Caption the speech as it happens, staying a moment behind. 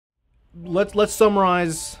let's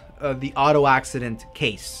summarize the auto accident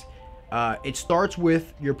case. It starts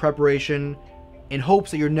with your preparation in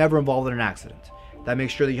hopes that you're never involved in an accident. That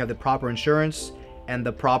makes sure that you have the proper insurance and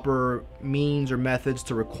the proper means or methods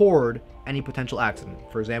to record any potential accident.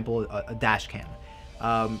 For example, a dash cam.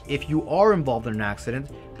 If you are involved in an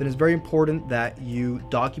accident, then it's very important that you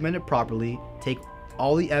document it properly, take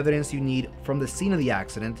all the evidence you need from the scene of the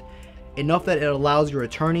accident, enough that it allows your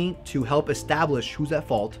attorney to help establish who's at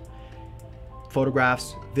fault,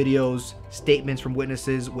 photographs, videos, statements from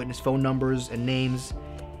witnesses, witness phone numbers and names.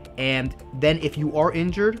 And then if you are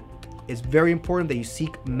injured, it's very important that you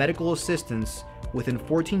seek medical assistance within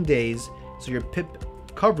 14 days so your PIP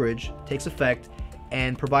coverage takes effect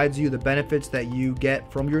and provides you the benefits that you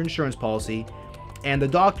get from your insurance policy. And the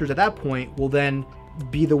doctors at that point will then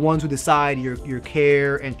be the ones who decide your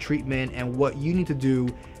care and treatment and what you need to do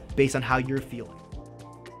based on how you're feeling.